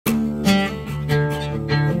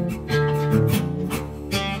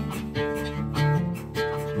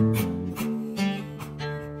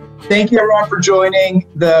Thank you everyone for joining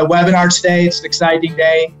the webinar today. It's an exciting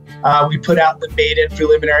day. We put out the maiden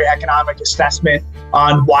preliminary economic assessment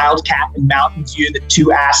on Wildcat and Mountain View, the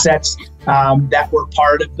two assets that were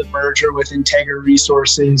part of the merger with Integra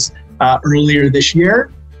Resources earlier this year.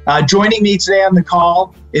 Joining me today on the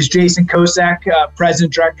call is Jason Kosec,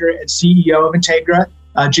 President, Director, and CEO of Integra.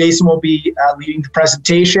 Jason will be leading the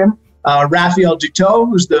presentation. Raphael Duteau,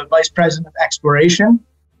 who's the Vice President of Exploration,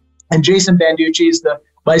 and Jason Banducci is the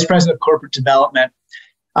Vice President of Corporate Development.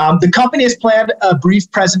 The company has planned a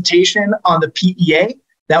brief presentation on the PEA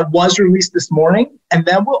that was released this morning, and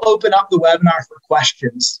then we'll open up the webinar for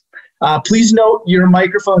questions. Please note your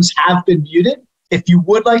microphones have been muted. If you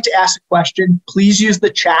would like to ask a question, please use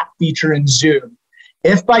the chat feature in Zoom.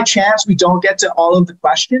 If by chance we don't get to all of the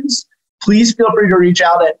questions, please feel free to reach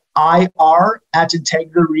out at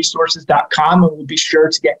ir@integraresources.com and we'll be sure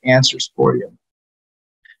to get answers for you.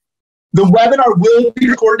 The webinar will be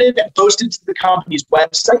recorded and posted to the company's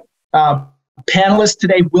website. Panelists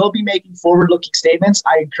today will be making forward-looking statements.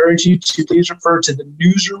 I encourage you to please refer to the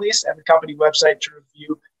news release and the company website to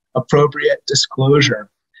review appropriate disclosure.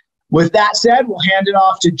 With that said, we'll hand it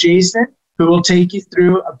off to Jason, who will take you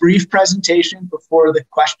through a brief presentation before the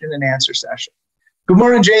question and answer session. Good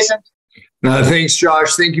morning, Jason. Thanks,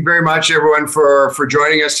 Josh. Thank you very much, everyone, for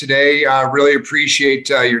joining us today. Really appreciate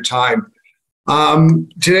your time.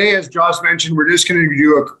 Today, as Josh mentioned, we're just going to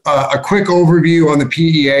do a quick overview on the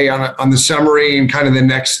PEA, on the summary, and kind of the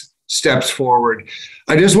next steps forward.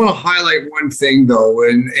 I just want to highlight one thing, though,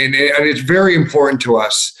 and it's very important to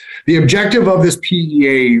us. The objective of this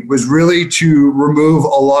PEA was really to remove a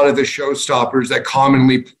lot of the showstoppers that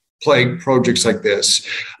commonly plague projects like this.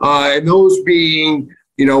 And those being,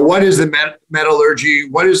 what is the metallurgy,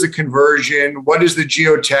 what is the conversion, what is the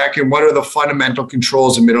geotech, and what are the fundamental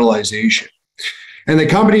controls of mineralization? And the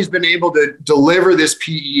company's been able to deliver this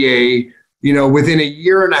PEA, within a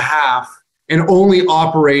year and a half, and only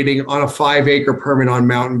operating on a 5-acre permit on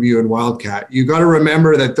Mountain View and Wildcat. You got to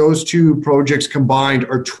remember that those two projects combined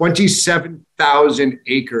are 27,000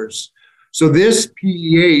 acres. So this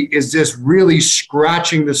PEA is just really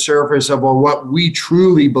scratching the surface of what we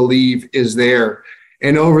truly believe is there.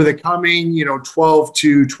 And over the coming, 12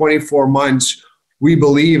 to 24 months, we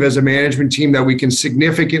believe as a management team that we can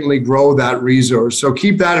significantly grow that resource. So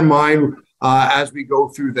keep that in mind as we go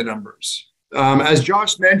through the numbers. As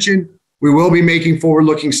Josh mentioned, we will be making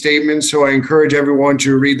forward-looking statements, so I encourage everyone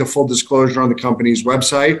to read the full disclosure on the company's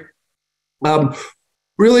website.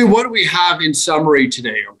 Really, what do we have in summary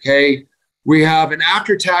today, okay? We have an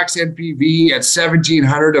after-tax NPV at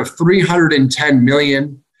 $1,700 of $310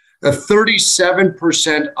 million, a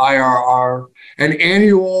 37% IRR, an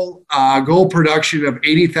annual gold production of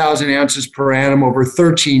 80,000 ounces per annum over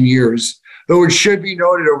 13 years. Though it should be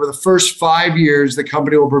noted, over the first 5 years, the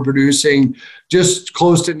company will be producing just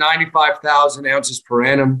close to 95,000 ounces per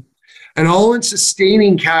annum. An all-in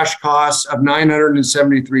sustaining cash costs of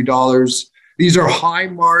 $973. These are high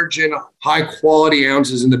margin, high quality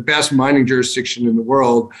ounces in the best mining jurisdiction in the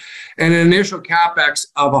world. And an initial CapEx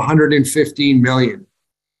of $115 million.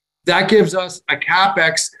 That gives us a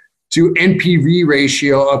CapEx to NPV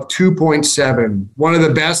ratio of 2.7, one of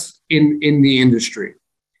the best in the industry.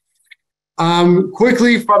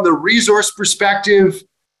 Quickly, from the resource perspective,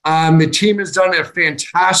 the team has done a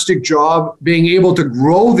fantastic job being able to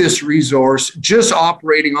grow this resource just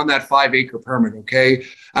operating on that 5-acre permit, okay?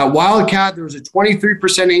 At Wildcat, there was a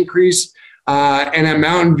 23% increase, and at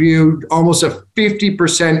Mountain View, almost a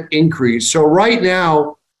 50% increase. So right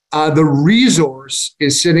now, the resource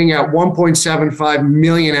is sitting at 1.75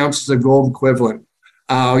 million ounces of gold equivalent.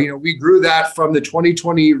 We grew that from the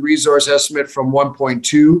 2020 resource estimate from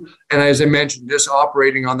 1.2, and as I mentioned, just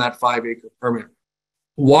operating on that 5-acre permit.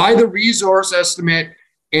 Why the resource estimate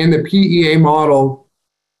and the PEA model?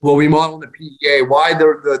 Well, we model the PEA. Why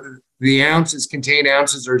the ounces, contained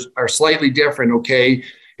ounces are slightly different, okay,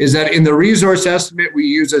 is that in the resource estimate, we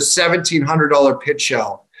use a $1,700 pit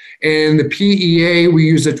shell. In the PEA, we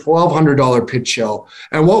use a $1,200 pit shell.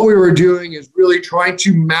 And what we were doing is really trying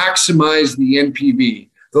to maximize the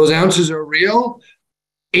NPV. Those ounces are real.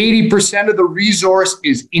 80% of the resource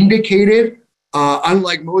is indicated,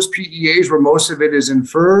 unlike most PEAs where most of it is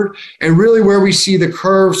inferred. And really where we see the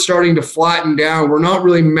curve starting to flatten down, we're not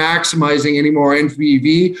really maximizing any more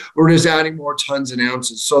NPV, we're just adding more tons and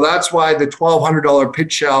ounces. So that's why the $1,200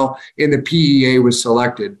 pit shell in the PEA was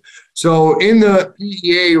selected. So in the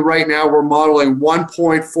PEA right now, we're modeling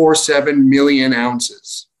 1.47 million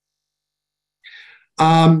ounces.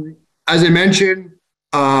 As I mentioned,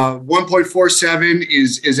 1.47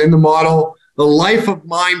 is in the model. The life of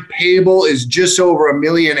mine payable is just over 1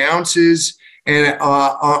 million ounces. And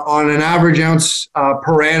on an average ounce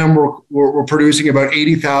per annum, we're producing about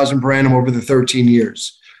 80,000 per annum over the 13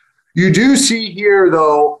 years. You do see here,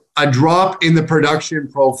 though, a drop in the production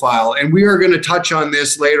profile. And we are going to touch on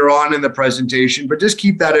this later on in the presentation, but just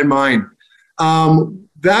keep that in mind.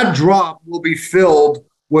 That drop will be filled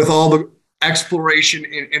with all the exploration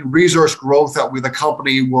and resource growth that the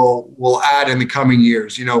company will add in the coming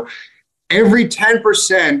years. You know, every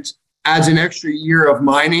 10% adds an extra year of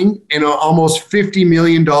mining and almost $50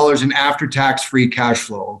 million in after-tax free cash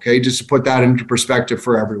flow, okay? Just to put that into perspective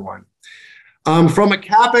for everyone. From a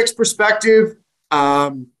CapEx perspective,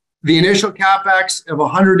 the initial CapEx of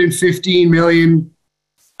 $115 million,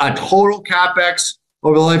 a total CapEx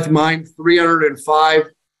over the life of mine, $305.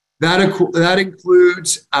 That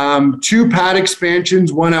includes 2 pad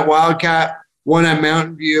expansions, one at Wildcat, one at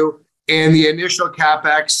Mountain View, and the initial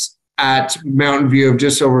CapEx at Mountain View of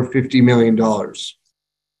just over $50 million.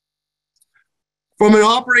 From an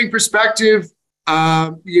operating perspective,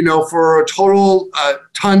 you know, for a total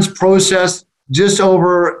tons processed, just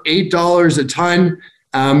over $8 a ton.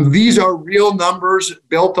 These are real numbers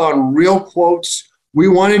built on real quotes. We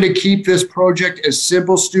wanted to keep this project as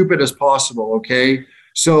simple, stupid as possible, okay?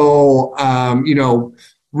 So, you know,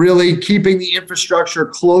 really keeping the infrastructure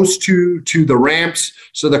close to the ramps.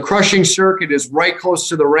 So the crushing circuit is right close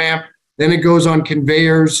to the ramp. Then it goes on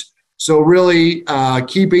conveyors. So really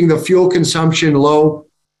keeping the fuel consumption low.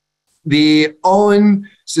 The all-in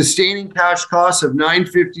sustaining cash cost of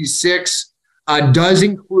 $956 does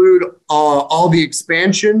include all the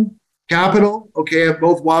expansion capital, okay, at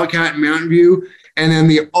both Wildcat and Mountain View. And then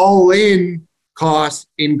the all-in cost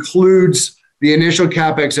includes the initial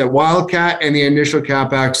CapEx at Wildcat and the initial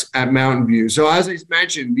CapEx at Mountain View. So as I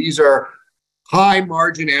mentioned, these are high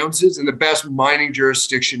margin ounces in the best mining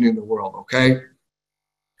jurisdiction in the world, okay?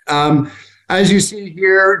 As you see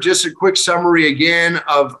here, just a quick summary again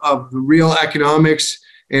of the real economics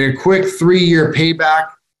and a quick 3-year payback.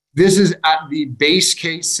 This is at the base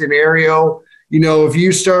case scenario. You know, if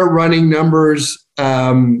you start running numbers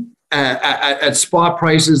at spot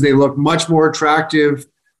prices, they look much more attractive,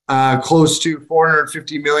 close to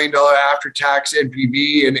 $450 million after-tax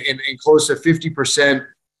NPV and close to 50%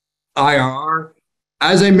 IRR.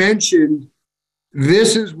 As I mentioned,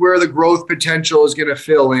 this is where the growth potential is going to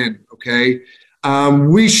fill in, okay?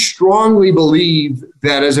 We strongly believe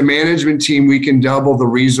that as a management team, we can double the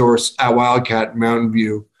resource at Wildcat and Mountain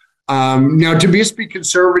View. Now, to be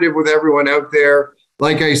conservative with everyone out there,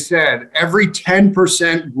 like I said, every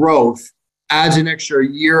 10% growth adds an extra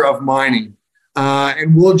year of mining,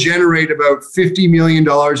 and we'll generate about $50 million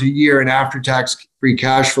a year in after-tax free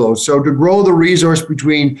cash flow. So to grow the resource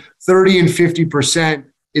between 30 and 50%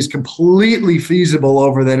 is completely feasible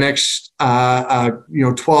over the next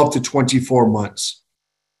 12 to 24 months.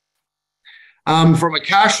 From a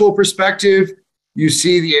cash flow perspective, you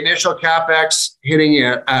see the initial CapEx hitting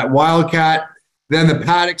at Wildcat, then the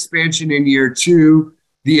pad expansion in year 2,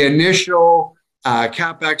 the initial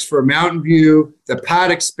CapEx for Mountain View, the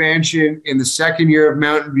pad expansion in the second year of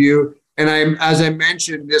Mountain View. And as I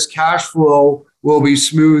mentioned, this cash flow will be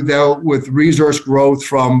smoothed out with resource growth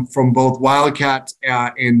from both Wildcat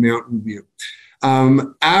and Mountain View.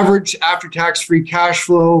 Average after-tax free cash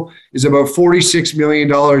flow is about $46 million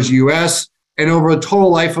US, and over a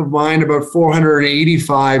total life of mine, about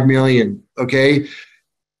 $485 million, okay?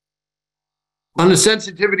 On a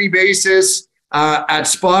sensitivity basis, at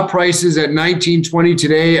spot prices at $19.20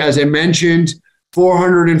 today, as I mentioned,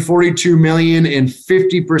 $442 million and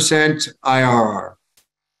 50% IRR.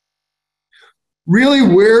 Really,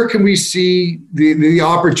 where can we see the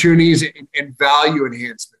opportunities and value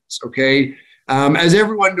enhancements, okay? As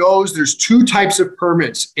everyone knows, there's 2 types of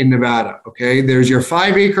permits in Nevada, okay? There's your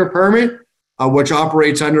 5-acre permit, which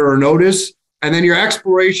operates under a notice, and then your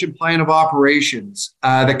exploration plan of operations.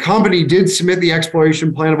 The company did submit the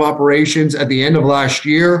exploration plan of operations at the end of last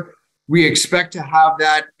year. We expect to have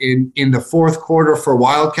that in the 4th quarter for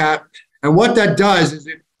Wildcat. And what that does is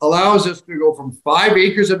it allows us to go from 5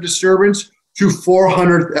 acres of disturbance to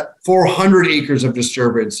 400 acres of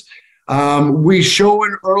disturbance. We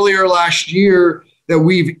shown earlier last year that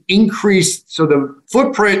we've increased, so the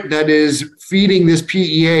footprint that is feeding this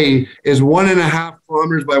PEA is 1.5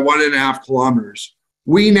 kilometers by 1.5 kilometers.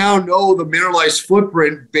 We now know the mineralized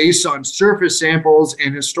footprint based on surface samples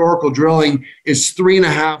and historical drilling is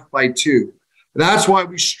 3.5 by 2. That's why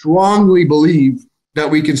we strongly believe that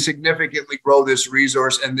we can significantly grow this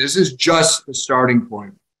resource, and this is just the starting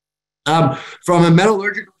point. From a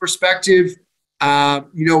metallurgical perspective,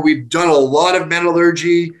 we've done a lot of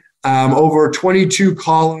metallurgy, over 22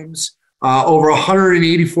 columns. over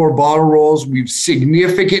 184 bottle rolls. We've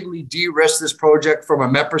significantly de-risked this project from a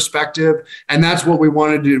MET perspective, and that's what we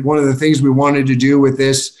wanted to. One of the things we wanted to do with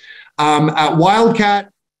this at Wildcat,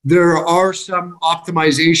 there are some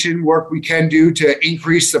optimization work we can do to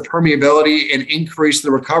increase the permeability and increase the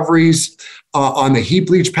recoveries on the heap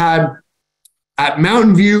leach pad. At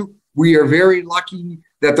Mountain View, we are very lucky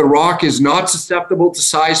that the rock is not susceptible to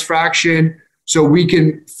size fraction, so we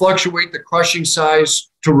can fluctuate the crushing size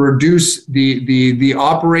to reduce the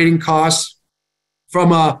operating costs.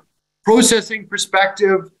 From a processing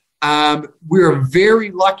perspective, we are very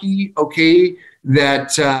lucky, okay,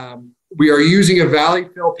 that we are using a valley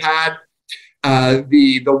fill pad.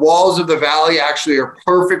 The walls of the valley actually are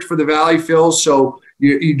perfect for the valley fills, so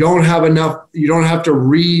you don't have to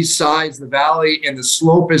resize the valley, and the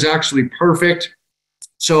slope is actually perfect.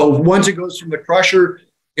 So once it goes from the crusher,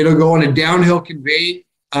 it'll go on a downhill conveying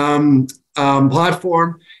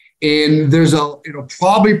platform, and it'll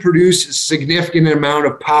probably produce a significant amount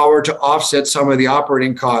of power to offset some of the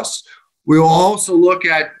operating costs. We will also look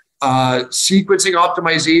at sequencing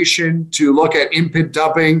optimization to look at input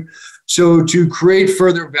dumping. So to create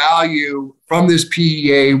further value from this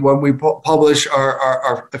PEA, when we publish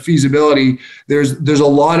our feasibility, there's a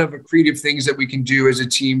lot of accretive things that we can do as a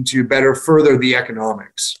team to better further the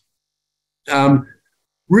economics.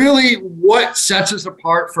 Really, what sets us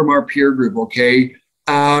apart from our peer group, okay,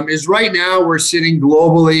 is right now we're sitting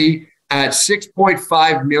globally at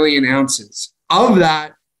 6.5 million ounces. Of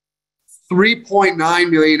that, 3.9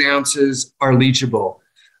 million ounces are leachable.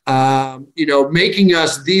 Making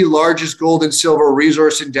us the largest gold and silver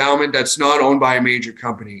resource endowment that's not owned by a major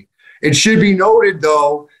company. It should be noted,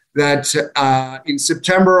 though, that in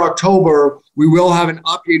September, October, we will have an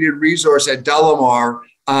updated resource at Delamar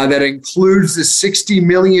that includes the 60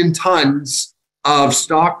 million tons of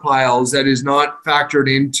stockpiles that is not factored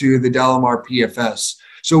into the Delamar PFS.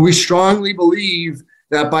 So we strongly believe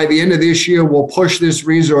that by the end of this year, we'll push this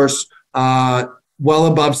resource well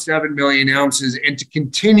above 7 million ounces, and to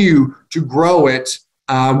continue to grow it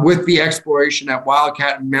with the exploration at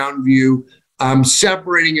Wildcat and Mountain View,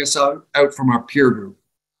 separating us out from our peer group.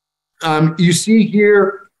 You see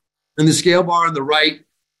here in the scale bar on the right,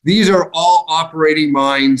 these are all operating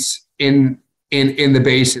mines in the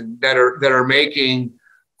basin that are making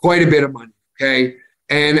quite a bit of money, okay?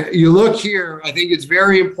 And you look here, I think it's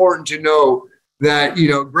very important to know that,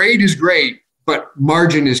 grade is great, but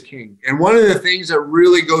margin is king. And one of the things that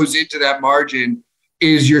really goes into that margin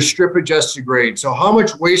is your strip adjusted grade. So how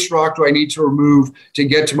much waste rock do I need to remove to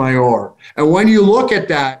get to my ore? And when you look at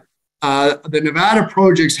that, the Nevada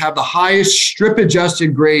projects have the highest strip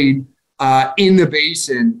adjusted grade in the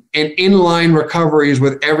basin and inline recoveries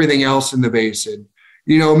with everything else in the basin.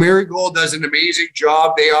 Marigold does an amazing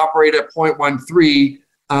job. They operate at 0.13.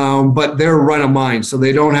 But they're run of mine, so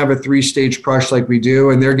they don't have a 3-stage crush like we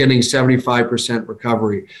do, and they're getting 75%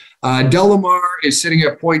 recovery. Delamar is sitting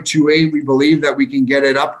at 0.28. We believe that we can get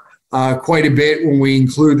it up quite a bit when we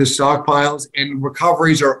include the stockpiles, and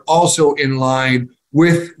recoveries are also in line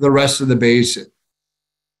with the rest of the basin.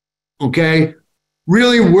 Okay,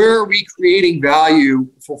 really, where are we creating value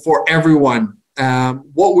for everyone?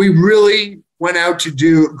 What we really went out to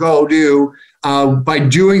go do by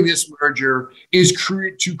doing this merger is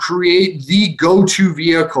to create the go-to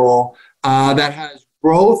vehicle that has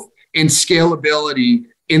growth and scalability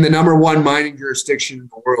in the #1 mining jurisdiction in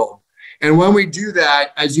the world. And when we do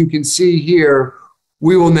that, as you can see here,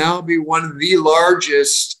 we will now be one of the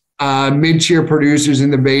largest mid-tier producers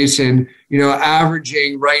in the basin,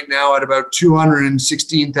 averaging right now at about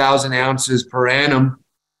 216,000 ounces per annum.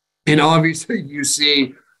 And obviously you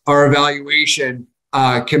see our evaluation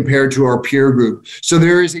compared to our peer group. So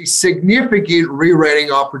there is a significant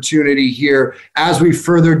rewriting opportunity here as we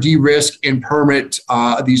further de-risk and permit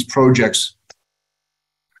these projects.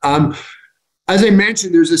 As I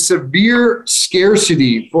mentioned, there's a severe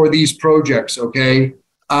scarcity for these projects, okay?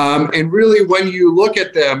 And really, when you look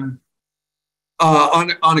at them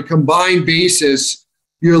on a combined basis,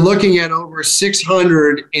 you're looking at over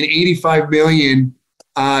 685 million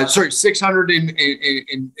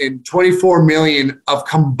 624 million of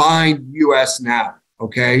combined US NAV,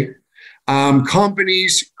 okay?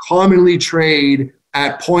 Companies commonly trade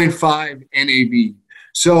at 0.5 NAV.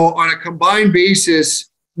 So on a combined basis,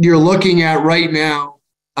 you're looking at right now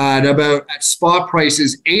at spot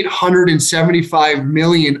prices, 875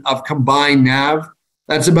 million of combined NAV.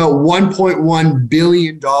 That's about $1.1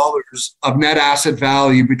 billion of net asset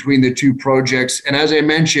value between the two projects. And as I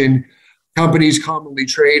mentioned, companies commonly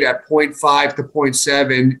trade at 0.5 to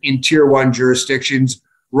 0.7 in tier 1 jurisdictions.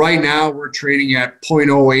 Right now, we're trading at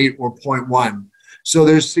 0.08 or 0.1. So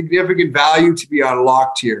there's significant value to be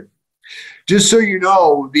unlocked here. Just so you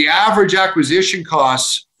know, the average acquisition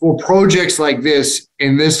costs for projects like this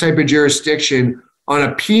in this type of jurisdiction on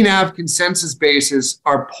a PNAV consensus basis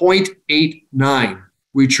are 0.89.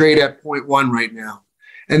 We trade at 0.1 right now.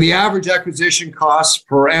 And the average acquisition cost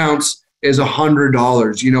per ounce is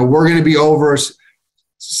 $100. You know, we're going to be over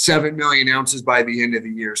 7 million ounces by the end of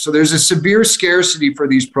the year. So there's a severe scarcity for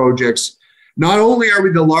these projects. Not only are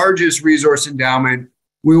we the largest resource endowment,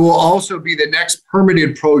 we will also be the next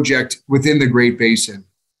permitted project within the Great Basin.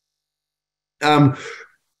 You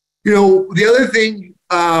know, the other thing,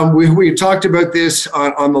 we talked about this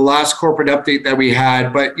on the last corporate update that we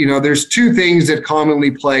had, but, you know, there's two things that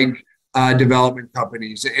commonly plague development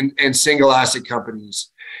companies and single asset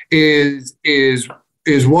companies is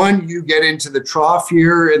one, you get into the trough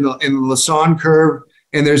here in the Lassonde curve,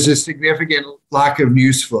 and there's a significant lack of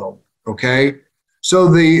news flow, okay? So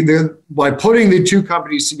by putting the two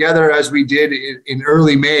companies together, as we did in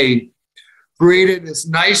early May, created this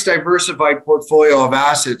nice diversified portfolio of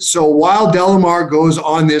assets. So while Delamar goes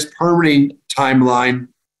on this permitting timeline,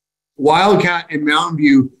 Wildcat and Mountain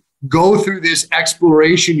View go through this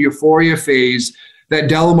exploration euphoria phase that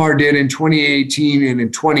Delamar did in 2018 and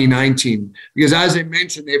in 2019. Because as I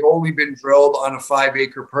mentioned, they've only been drilled on a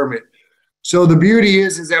 5-acre permit. So the beauty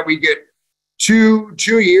is that we get two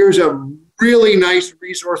years of really nice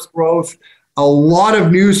resource growth, a lot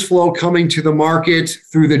of news flow coming to the market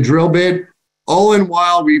through the drill bit, all in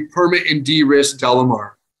while we permit and de-risk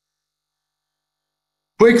Delamar.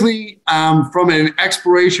 Quickly, from an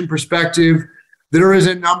exploration perspective, there is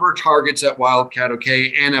a number of targets at Wildcat,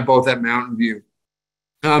 okay, and at both at Mountain View.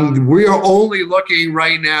 We are only looking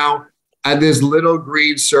right now at this little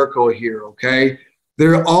green circle here, okay?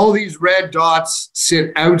 All these red dots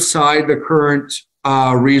sit outside the current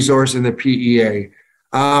resource in the PEA.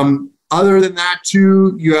 Other than that,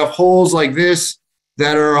 too, you have holes like this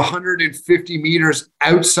that are 150 meters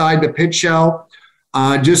outside the pit shell.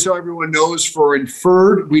 Just so everyone knows, for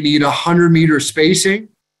inferred, we need 100-meter spacing.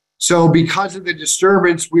 So because of the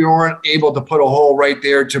disturbance, we weren't able to put a hole right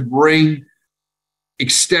there to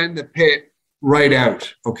extend the pit right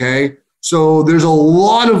out, okay? So there's a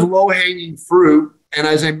lot of low-hanging fruit. And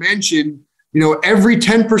as I mentioned, you know, every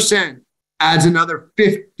 10% adds another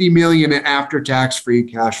 50 million in after-tax free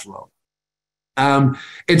cash flow.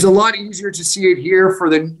 It's a lot easier to see it here for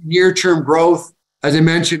the near-term growth. As I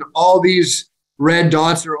mentioned, all these red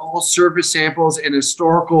dots are all surface samples and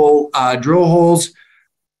historical drill holes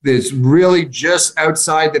that's really just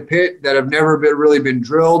outside the pit that have never really been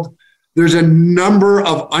drilled. There's a number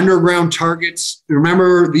of underground targets.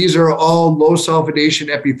 Remember, these are all low sulfidation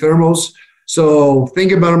epithermals. So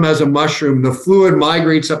think about them as a mushroom. The fluid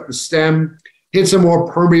migrates up the stem, hits a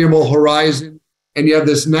more permeable horizon, and you have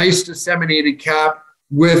this nice disseminated cap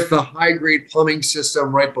with the high-grade plumbing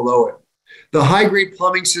system right below it. The high-grade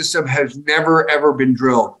plumbing system has never, ever been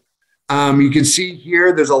drilled. You can see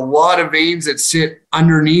here, there's a lot of veins that sit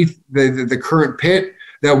underneath the current pit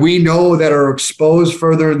that we know that are exposed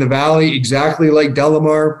further in the valley, exactly like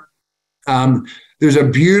Delamar. There's a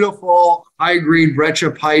beautiful high-grade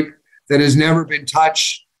breccia pipe that has never been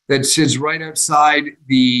touched that sits right outside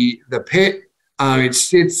the pit.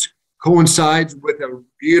 It coincides with a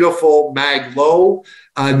beautiful mag low.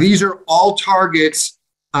 These are all targets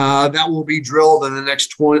that will be drilled in the next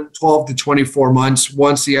 12 to 24 months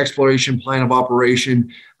once the exploration plan of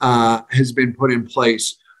operation has been put in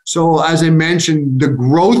place. So as I mentioned, the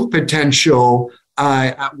growth potential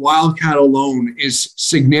at Wildcat alone is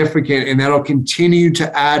significant, and that'll continue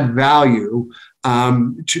to add value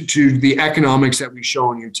to the economics that we've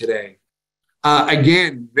shown you today.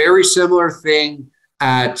 Again, very similar thing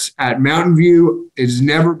at Mountain View. It's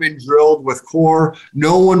never been drilled with core.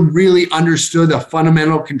 No one really understood the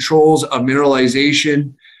fundamental controls of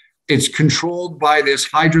mineralization. It's controlled by this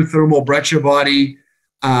hydrothermal breccia body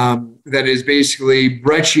that is basically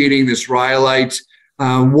brecciating this rhyolite.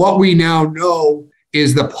 What we now know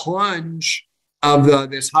is the plunge of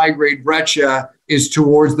this high-grade breccia is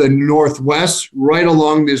towards the northwest, right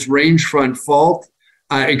along this range front fault.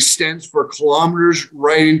 Extends for kilometers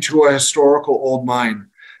right into a historical old mine.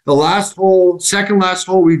 The second last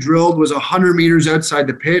hole we drilled was 100 meters outside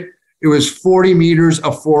the pit. It was 40 meters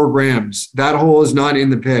of 4 grams. That hole is not in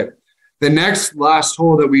the pit. The next last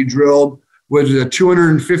hole that we drilled was a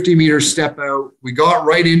 250 meter step out. We got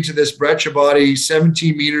right into this breccia body,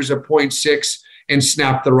 17 meters of 0.6, and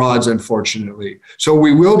snapped the rods, unfortunately. So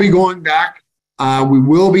we will be going back. We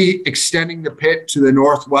will be extending the pit to the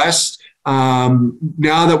northwest.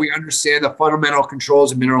 Now that we understand the fundamental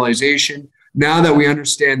controls of mineralization, now that we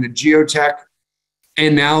understand the geotech,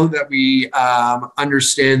 and now that we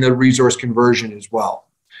understand the resource conversion as well.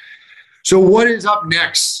 So what is up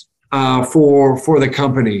next for the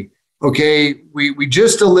company? Okay, we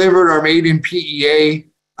just delivered our maiden PEA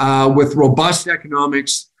with robust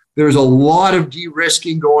economics. There's a lot of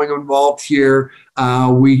de-risking going involved here.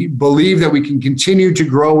 We believe that we can continue to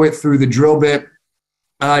grow it through the drill bit.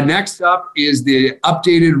 Next up is the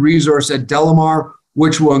updated resource at Delamar,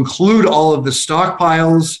 which will include all of the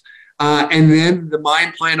stockpiles, and then the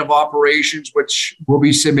mine plan of operations, which will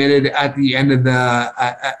be submitted at the end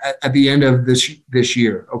of this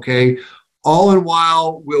year. Okay, all in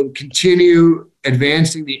while we'll continue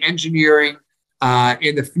advancing the engineering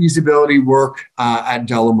and the feasibility work at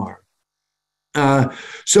Delamar.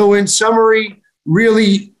 So in summary,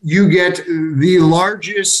 really you get the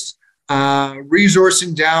largest resource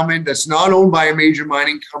endowment that's not owned by a major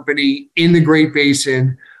mining company in the Great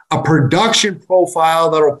Basin, a production profile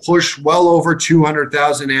that'll push well over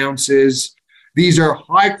 200,000 ounces. These are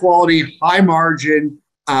high quality, high margin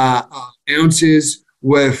ounces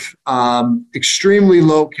with extremely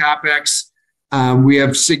low capex. We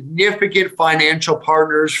have significant financial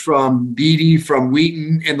partners from BD, from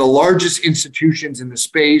Wheaton, and the largest institutions in the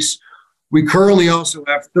space. We currently also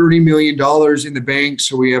have $30 million in the bank,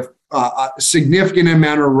 so we have a significant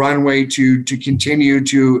amount of runway to continue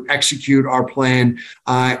to execute our plan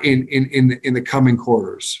in the coming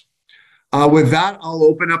quarters. With that, I'll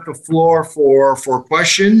open up the floor for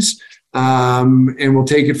questions, and we'll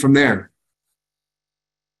take it from there.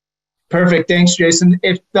 Perfect. Thanks, Jason.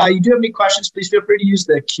 If you do have any questions, please feel free to use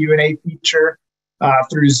the Q&A feature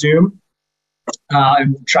through Zoom,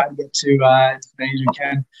 and we'll try to get to as many as we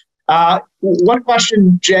can. One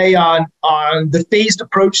question, Jay, on the phased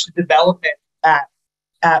approach to development at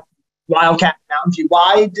Wildcat and Mountain View.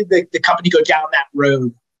 Why did the company go down that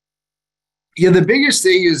road? Yeah, the biggest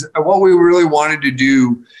thing is what we really wanted to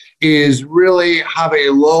do is really have a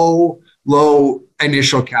low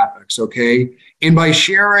initial capex, okay? And by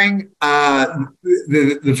sharing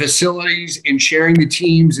the facilities and sharing the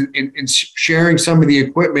teams and sharing some of the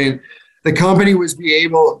equipment, the company was be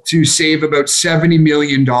able to save about $70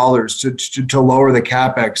 million to lower the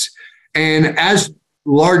capex. And as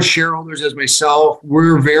large shareholders as myself,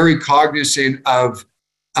 we're very cognizant of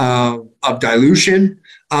dilution.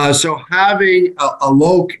 So having a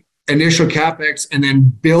low initial capex and then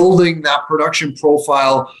building that production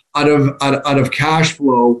profile out of cash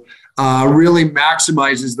flow really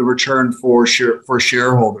maximizes the return for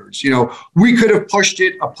shareholders. You know, we could have pushed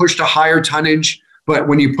a higher tonnage, but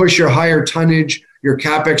when you push your higher tonnage, your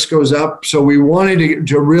capex goes up. So we wanted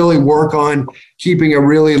to really work on keeping a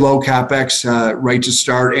really low capex right to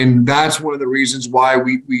start, and that's one of the reasons why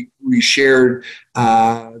we shared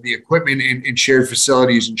the equipment and shared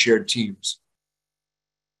facilities and shared teams.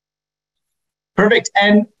 Perfect.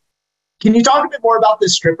 And can you talk a bit more about the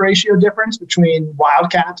strip ratio difference between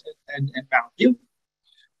Wildcat and Mountain View?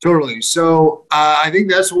 Totally. So I think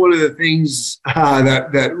that's one of the things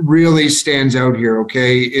that really stands out here,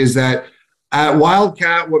 okay, is that at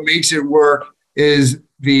Wildcat, what makes it work is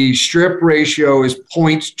the strip ratio is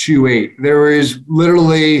 0.28. There is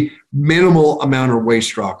literally minimal amount of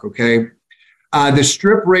waste rock, okay? The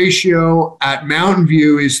strip ratio at Mountain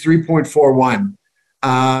View is 3.41.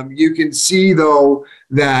 You can see, though,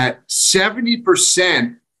 that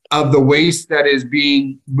 70% of the waste that is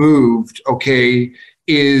being moved, okay,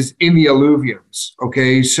 is in the alluviums,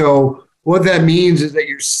 okay? So what that means is that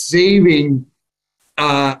you're saving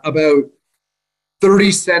about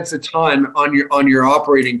 30 cents a ton on your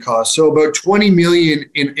operating costs. So about 20 million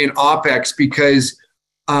in OpEx, because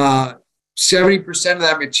 70% of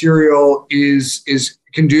that material is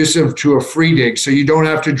conducive to a free dig. So you don't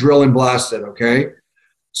have to drill and blast it, okay?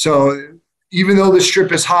 So even though the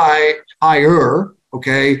strip is higher,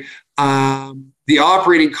 okay, the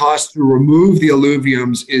operating cost to remove the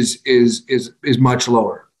alluviums is much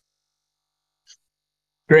lower.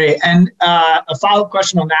 Great. And a follow-up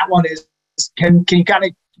question on that one is, can you kind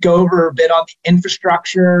of go over a bit on the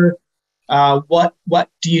infrastructure? What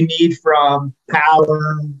do you need from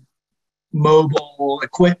power, mobile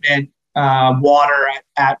equipment, water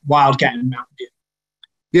at Wildcat and Mountain View?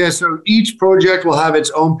 Yeah, so each project will have its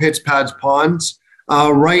own pits, pads, ponds.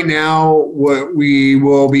 Right now, we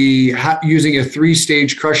will be using a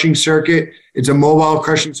 3-stage crushing circuit. It's a mobile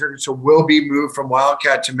crushing circuit, so we'll be moved from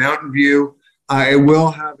Wildcat to Mountain View. It will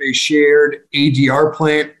have a shared ADR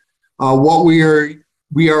plant.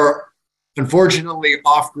 We are unfortunately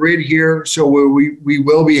off grid here, so we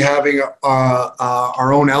will be having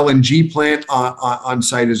our own LNG plant on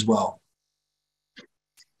site as well.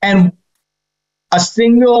 And a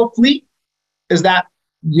single fleet, is that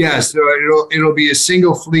Yes, so it'll be a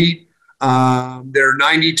single fleet. There are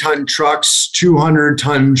 90-ton trucks,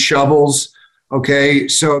 200-ton shovels. Okay,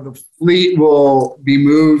 so the fleet will be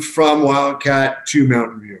moved from Wildcat to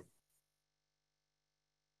Mountain View.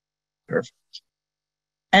 Perfect.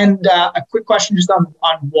 And a quick question just on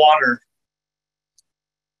water.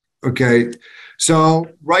 Okay, so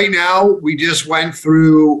right now we just went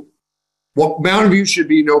through what Mountain View should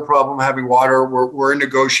be no problem having water. We're in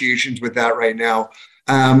negotiations with that right now.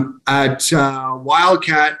 At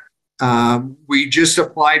Wildcat, we just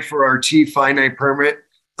applied for our T finite permit.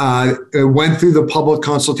 It went through the public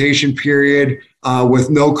consultation period with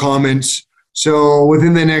no comments. So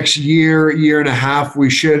within the next year and a half, we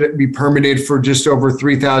should be permitted for just over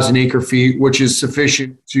 3,000 acre feet, which is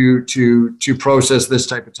sufficient to process this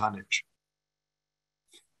type of tonnage.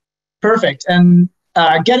 Perfect. And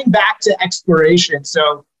getting back to exploration,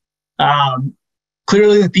 so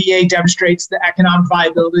clearly the PEA demonstrates the economic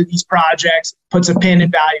viability of these projects, puts a pin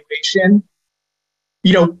in valuation.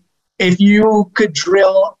 You know, if you could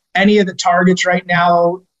drill any of the targets right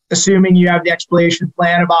now, assuming you have the exploration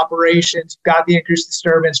plan of operations, got the increased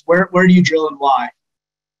disturbance, where do you drill and why?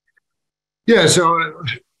 Yeah, so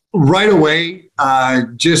right away,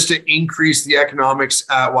 just to increase the economics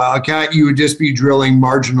at Wildcat, you would just be drilling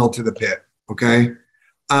marginal to the pit, okay?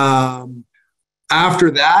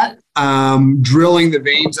 After that, drilling the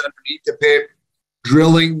veins underneath the pit,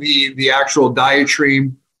 drilling the actual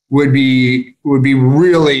diatreme would be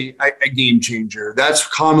really a game changer. That's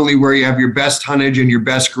commonly where you have your best tonnage and your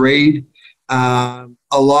best grade. A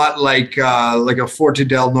lot like a Forte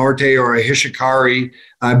del Norte or a Hishikari,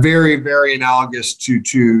 very, very analogous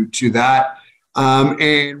to that.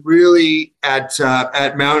 And really at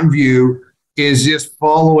Mountain View is just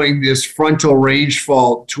following this frontal range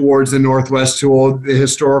fault towards the northwest toward the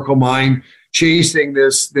historical mine, chasing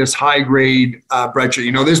this high grade breccia.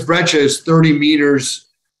 You know, this breccia is 30 meters.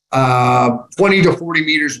 20 to 40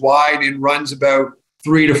 meters wide and runs about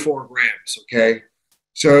 3 to 4 grams. Okay.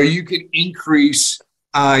 So you can increase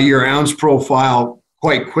your ounce profile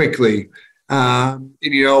quite quickly. And,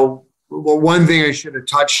 you know, well, one thing I should have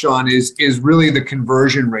touched on is really the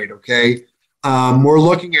conversion rate. Okay. We're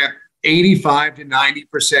looking at 85 to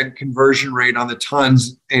 90% conversion rate on the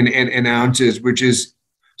tons and ounces, which is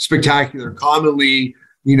spectacular. Commonly,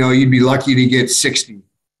 you know, you'd be lucky to get 60,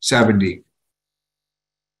 70.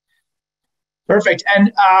 Perfect.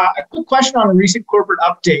 And a quick question on a recent corporate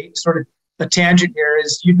update, sort of a tangent here,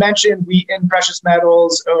 is you mentioned Wheaton Precious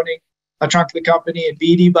Metals owning a chunk of the company and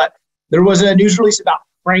BD, but there was a news release about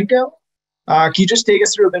Franco. Can you just take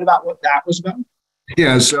us through a bit about what that was about?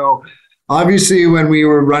 Yeah, so obviously when we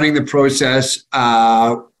were running the process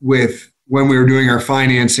when we were doing our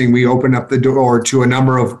financing, we opened up the door to a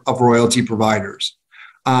number of royalty providers.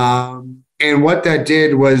 And what that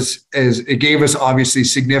did was it gave us obviously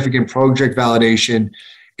significant project validation.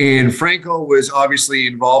 And Franco was obviously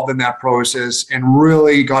involved in that process and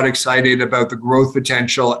really got excited about the growth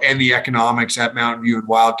potential and the economics at Mountain View and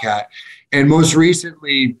Wildcat. And most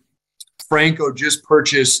recently, Franco just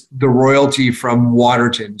purchased the royalty from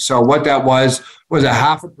Waterton. So what that was a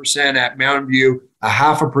 0.5% at Mountain View, a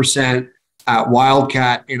 0.5% at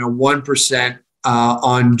Wildcat, and a 1%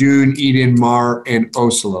 on Dune, Eden, Mar, and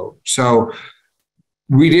Oslo. So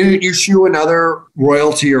we didn't issue another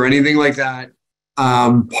royalty or anything like that.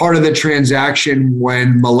 Part of the transaction,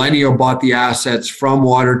 when Millennial bought the assets from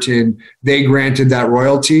Waterton, they granted that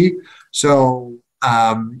royalty. So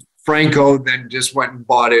Franco then just went and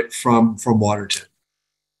bought it from Waterton.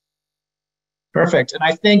 Perfect. And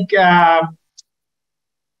I think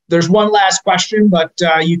there's one last question, but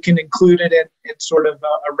you can include it in sort of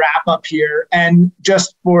a wrap up here. And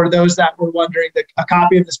just for those that were wondering, a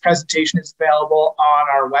copy of this presentation is available on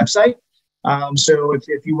our website. So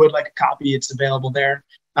if you would like a copy, it's available there.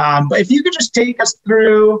 But if you could just take us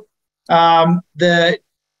through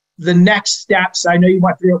the next steps. I know you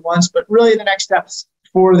went through it once, but really the next steps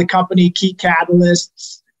for the company, key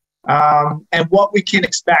catalysts, and what we can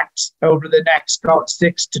expect over the next, call it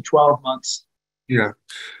 6 to 12 months. Yeah.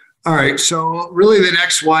 All right. So really the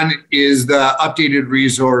next one is the updated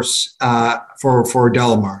resource for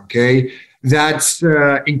Delamar. Okay. That's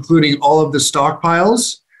including all of the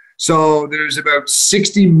stockpiles. So there's about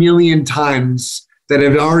 60 million tons that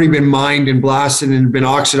have already been mined and blasted and been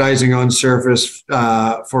oxidizing on surface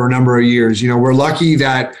for a number of years. You know, we're lucky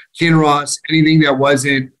that Kinross, anything that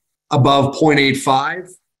wasn't above 0.85,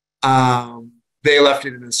 they left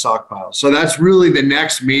it in the stockpile. So that's really the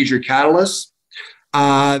next major catalyst.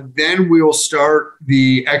 Then we will start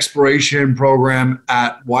the exploration program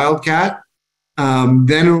at Wildcat.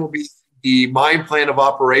 Then it will be the mine plan of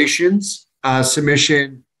operations.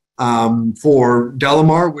 submission for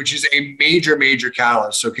Delamar, which is a major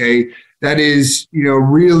catalyst. Okay, that is,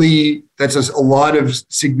 really, that's a lot of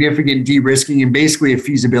significant de-risking and basically a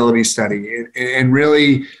feasibility study. And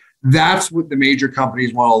really, that's what the major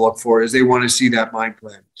companies want to look for, is they want to see that mine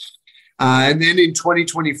plan. And then in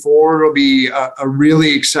 2024, it'll be a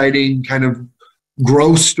really exciting kind of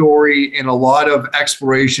growth story and a lot of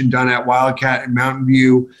exploration done at Wildcat and Mountain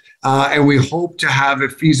View. And we hope to have a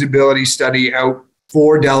feasibility study out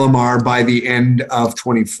for Delamar by the end of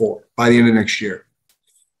 24, by the end of next year.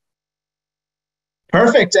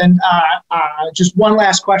 Perfect. And just one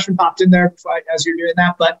last question popped in there as you're doing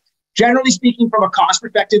that. But generally speaking, from a cost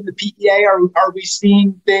perspective, the PEA, are we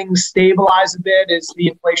seeing things stabilize a bit? Is the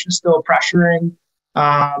inflation still pressuring?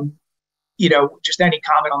 Just any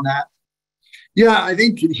comment on that? Yeah, I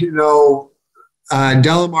think, Delamar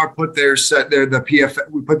put the PFS,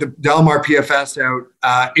 we put the Delamar PFS out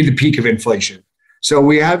in the peak of inflation. So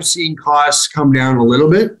we have seen costs come down a little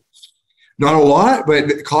bit. Not a lot, but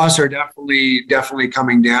the costs are definitely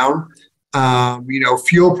coming down.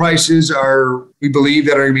 Fuel prices we believe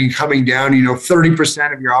that are going to be coming down.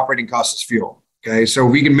 30% of your operating cost is fuel. Okay, so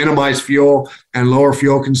if we can minimize fuel and lower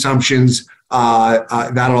fuel consumptions,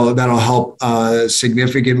 that'll help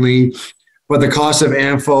significantly. But the cost of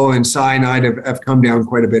ANFO and cyanide have come down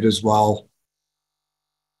quite a bit as well.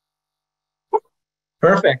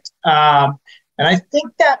 Perfect. And I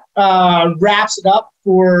think that wraps it up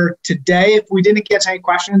for today. If we didn't get to any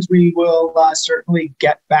questions, we will certainly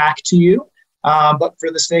get back to you. But for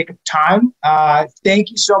the sake of time,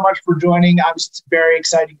 thank you so much for joining. Obviously, it's a very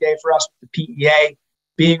exciting day for us with the PEA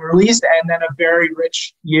being released, and then a very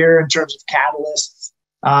rich year in terms of catalysts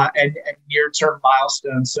and near-term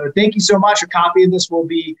milestones. So thank you so much. A copy of this will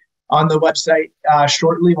be on the website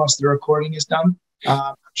shortly once the recording is done.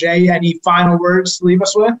 Jay, any final words to leave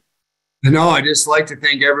us with? No, I just like to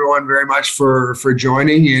thank everyone very much for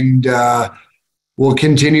joining, and we'll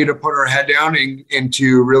continue to put our head down and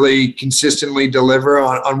to really consistently deliver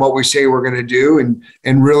on what we say we're going to do,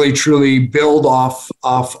 and really truly build off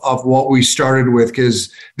of what we started with,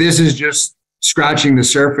 because this is just scratching the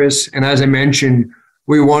surface. And as I mentioned,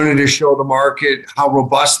 we wanted to show the market how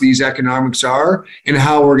robust these economics are and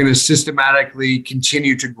how we're going to systematically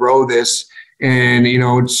continue to grow this. And,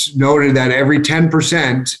 it's noted that every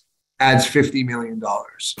 10% adds $50 million.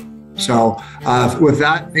 So with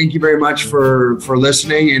that, thank you very much for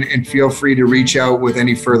listening, and feel free to reach out with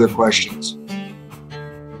any further questions.